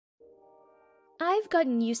I've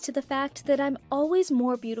gotten used to the fact that I'm always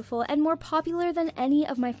more beautiful and more popular than any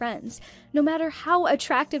of my friends, no matter how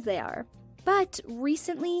attractive they are. But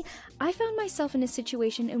recently, I found myself in a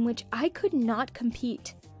situation in which I could not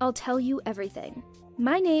compete. I'll tell you everything.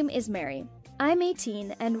 My name is Mary. I'm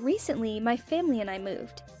 18, and recently my family and I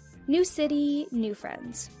moved. New city, new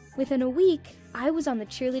friends. Within a week, I was on the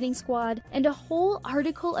cheerleading squad, and a whole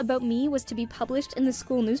article about me was to be published in the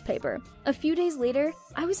school newspaper. A few days later,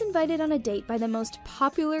 I was invited on a date by the most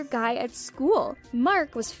popular guy at school.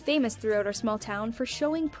 Mark was famous throughout our small town for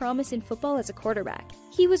showing promise in football as a quarterback.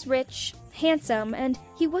 He was rich, handsome, and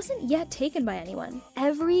he wasn't yet taken by anyone.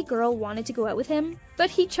 Every girl wanted to go out with him, but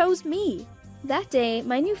he chose me. That day,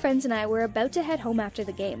 my new friends and I were about to head home after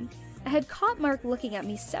the game. I had caught Mark looking at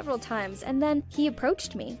me several times, and then he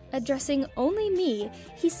approached me. Addressing only me,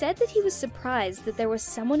 he said that he was surprised that there was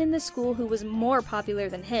someone in the school who was more popular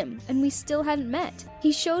than him, and we still hadn't met.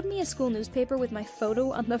 He showed me a school newspaper with my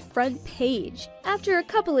photo on the front page. After a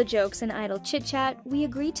couple of jokes and idle chit-chat, we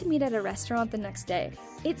agreed to meet at a restaurant the next day.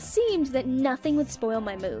 It seemed that nothing would spoil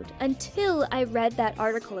my mood until I read that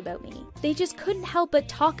article about me. They just couldn't help but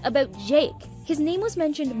talk about Jake. His name was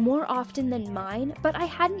mentioned more often than mine, but I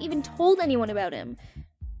hadn't even told anyone about him.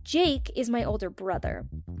 Jake is my older brother.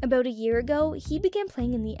 About a year ago, he began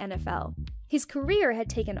playing in the NFL. His career had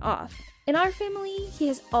taken off. In our family, he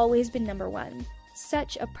has always been number one.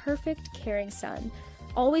 Such a perfect, caring son.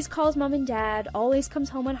 Always calls mom and dad, always comes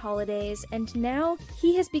home on holidays, and now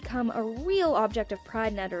he has become a real object of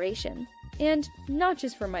pride and adoration. And not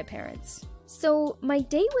just for my parents. So, my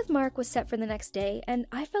date with Mark was set for the next day, and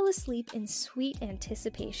I fell asleep in sweet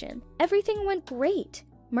anticipation. Everything went great.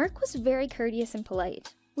 Mark was very courteous and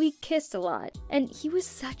polite. We kissed a lot, and he was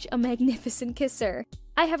such a magnificent kisser.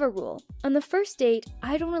 I have a rule. On the first date,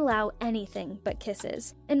 I don't allow anything but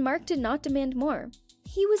kisses, and Mark did not demand more.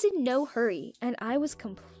 He was in no hurry, and I was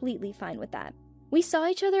completely fine with that. We saw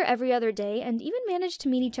each other every other day and even managed to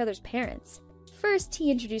meet each other's parents. First,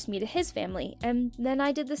 he introduced me to his family, and then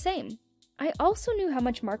I did the same. I also knew how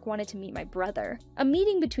much Mark wanted to meet my brother. A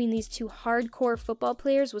meeting between these two hardcore football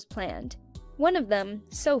players was planned. One of them,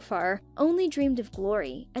 so far, only dreamed of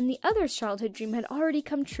glory, and the other's childhood dream had already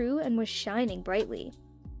come true and was shining brightly.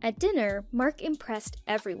 At dinner, Mark impressed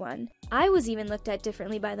everyone. I was even looked at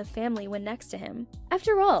differently by the family when next to him.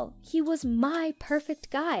 After all, he was my perfect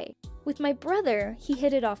guy. With my brother, he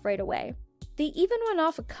hit it off right away. They even went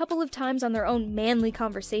off a couple of times on their own manly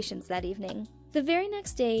conversations that evening. The very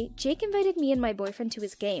next day, Jake invited me and my boyfriend to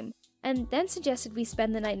his game, and then suggested we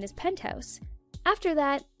spend the night in his penthouse. After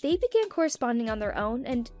that, they began corresponding on their own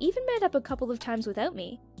and even met up a couple of times without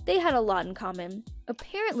me. They had a lot in common.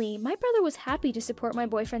 Apparently, my brother was happy to support my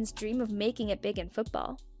boyfriend's dream of making it big in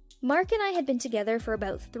football. Mark and I had been together for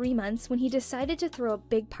about 3 months when he decided to throw a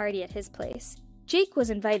big party at his place. Jake was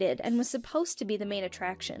invited and was supposed to be the main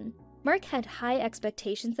attraction. Mark had high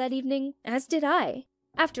expectations that evening, as did I.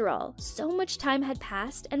 After all, so much time had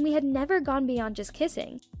passed and we had never gone beyond just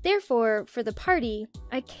kissing. Therefore, for the party,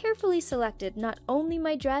 I carefully selected not only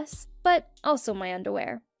my dress, but also my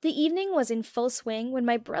underwear. The evening was in full swing when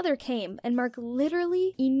my brother came and Mark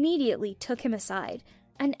literally immediately took him aside.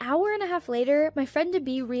 An hour and a half later, my friend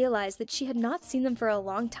to-be realized that she had not seen them for a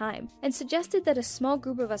long time and suggested that a small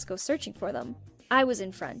group of us go searching for them. I was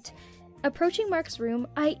in front. Approaching Mark's room,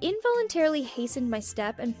 I involuntarily hastened my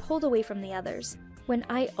step and pulled away from the others. When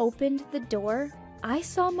I opened the door, I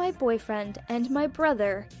saw my boyfriend and my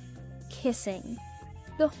brother kissing.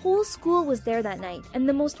 The whole school was there that night, and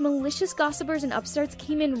the most malicious gossipers and upstarts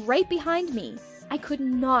came in right behind me. I could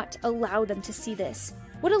not allow them to see this.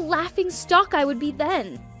 What a laughing stock I would be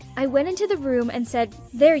then! I went into the room and said,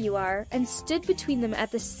 "There you are," and stood between them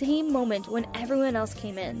at the same moment when everyone else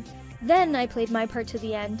came in. Then I played my part to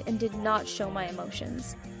the end and did not show my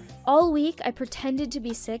emotions. All week, I pretended to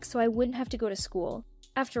be sick so I wouldn't have to go to school.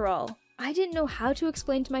 After all, I didn't know how to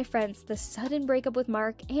explain to my friends the sudden breakup with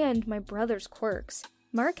Mark and my brother's quirks.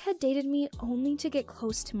 Mark had dated me only to get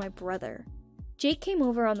close to my brother. Jake came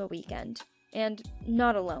over on the weekend, and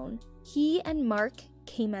not alone. He and Mark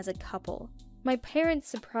came as a couple. My parents'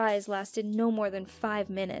 surprise lasted no more than 5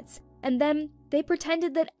 minutes, and then they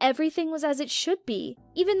pretended that everything was as it should be,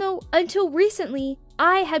 even though, until recently,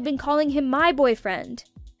 I had been calling him my boyfriend.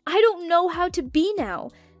 I don't know how to be now.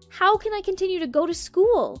 How can I continue to go to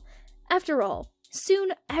school? After all,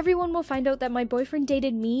 soon everyone will find out that my boyfriend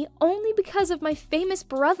dated me only because of my famous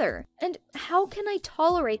brother. And how can I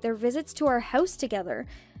tolerate their visits to our house together?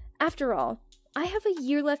 After all, I have a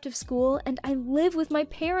year left of school and I live with my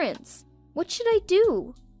parents. What should I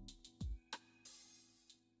do?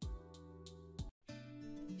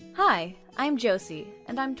 Hi, I'm Josie,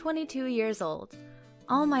 and I'm 22 years old.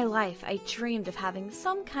 All my life, I dreamed of having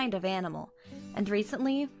some kind of animal, and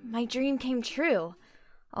recently, my dream came true,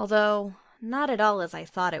 although not at all as I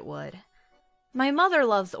thought it would. My mother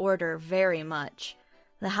loves order very much.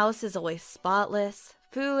 The house is always spotless,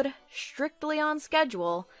 food strictly on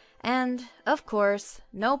schedule, and, of course,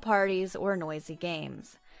 no parties or noisy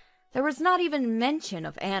games. There was not even mention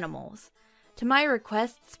of animals. To my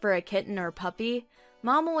requests for a kitten or puppy,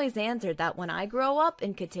 Mom always answered that when I grow up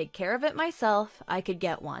and could take care of it myself, I could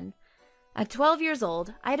get one. At 12 years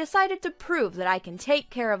old, I decided to prove that I can take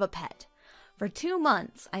care of a pet. For 2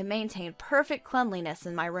 months, I maintained perfect cleanliness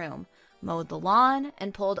in my room, mowed the lawn,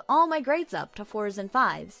 and pulled all my grades up to 4s and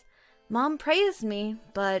 5s. Mom praised me,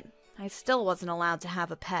 but I still wasn't allowed to have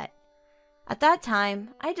a pet. At that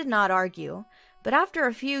time, I did not argue, but after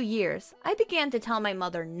a few years, I began to tell my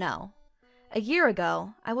mother no. A year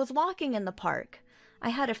ago, I was walking in the park. I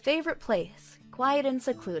had a favorite place, quiet and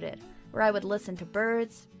secluded, where I would listen to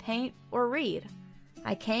birds, paint, or read.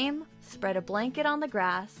 I came, spread a blanket on the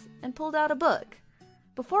grass, and pulled out a book.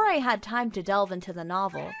 Before I had time to delve into the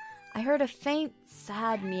novel, I heard a faint,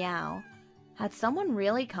 sad meow. Had someone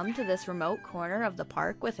really come to this remote corner of the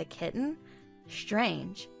park with a kitten?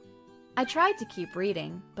 Strange. I tried to keep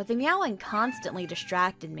reading, but the meowing constantly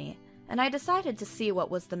distracted me, and I decided to see what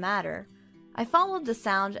was the matter. I followed the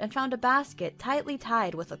sound and found a basket tightly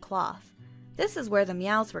tied with a cloth. This is where the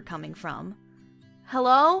meows were coming from.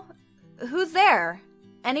 Hello? Who's there?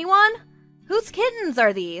 Anyone? Whose kittens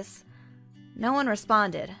are these? No one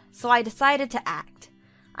responded, so I decided to act.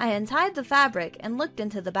 I untied the fabric and looked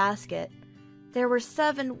into the basket. There were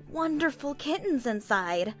 7 wonderful kittens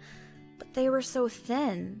inside, but they were so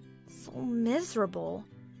thin, so miserable.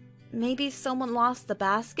 Maybe someone lost the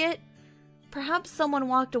basket? Perhaps someone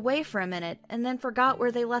walked away for a minute and then forgot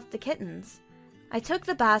where they left the kittens. I took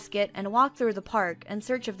the basket and walked through the park in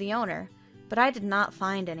search of the owner, but I did not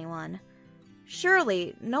find anyone.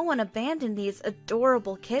 Surely, no one abandoned these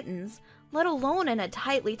adorable kittens, let alone in a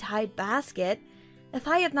tightly tied basket. If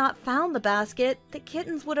I had not found the basket, the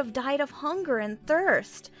kittens would have died of hunger and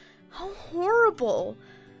thirst. How horrible!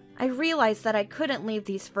 I realized that I couldn't leave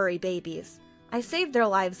these furry babies. I saved their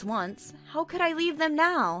lives once. How could I leave them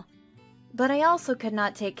now? But I also could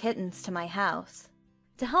not take kittens to my house.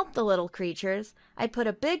 To help the little creatures, I put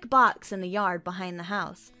a big box in the yard behind the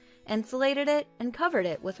house, insulated it, and covered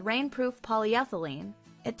it with rainproof polyethylene.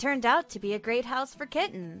 It turned out to be a great house for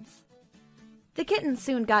kittens. The kittens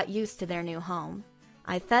soon got used to their new home.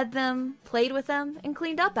 I fed them, played with them, and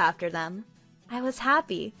cleaned up after them. I was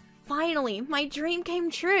happy. Finally, my dream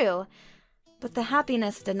came true. But the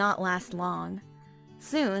happiness did not last long.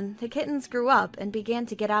 Soon, the kittens grew up and began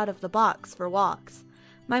to get out of the box for walks.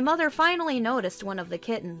 My mother finally noticed one of the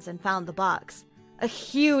kittens and found the box. A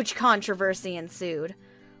huge controversy ensued.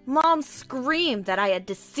 Mom screamed that I had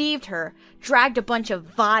deceived her, dragged a bunch of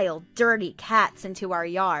vile, dirty cats into our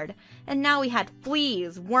yard, and now we had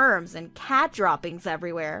fleas, worms, and cat droppings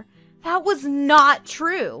everywhere. That was not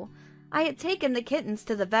true. I had taken the kittens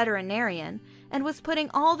to the veterinarian and was putting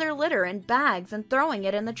all their litter in bags and throwing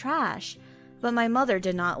it in the trash. But my mother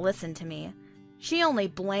did not listen to me. She only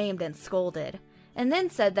blamed and scolded, and then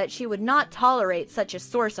said that she would not tolerate such a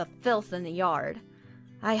source of filth in the yard.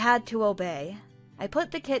 I had to obey. I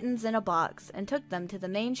put the kittens in a box and took them to the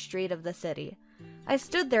main street of the city. I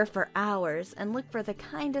stood there for hours and looked for the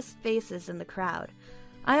kindest faces in the crowd.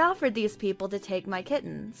 I offered these people to take my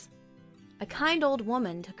kittens. A kind old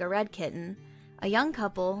woman took a red kitten, a young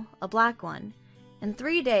couple, a black one. In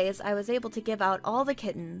 3 days, I was able to give out all the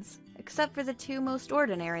kittens, except for the 2 most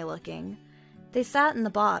ordinary looking. They sat in the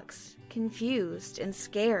box, confused and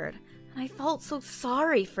scared, and I felt so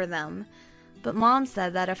sorry for them. But Mom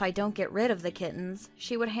said that if I don't get rid of the kittens,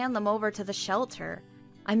 she would hand them over to the shelter.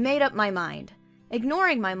 I made up my mind.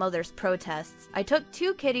 Ignoring my mother's protests, I took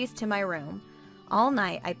 2 kitties to my room. All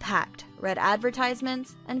night I packed, read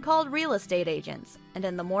advertisements, and called real estate agents, and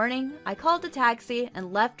in the morning I called a taxi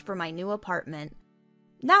and left for my new apartment.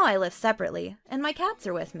 Now I live separately, and my cats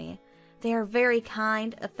are with me. They are very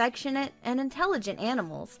kind, affectionate, and intelligent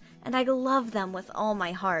animals, and I love them with all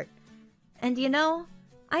my heart. And you know,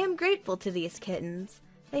 I am grateful to these kittens.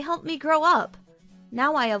 They helped me grow up.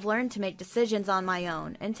 Now I have learned to make decisions on my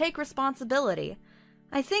own and take responsibility.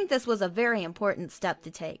 I think this was a very important step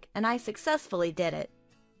to take, and I successfully did it.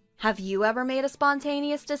 Have you ever made a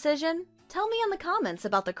spontaneous decision? Tell me in the comments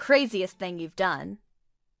about the craziest thing you've done.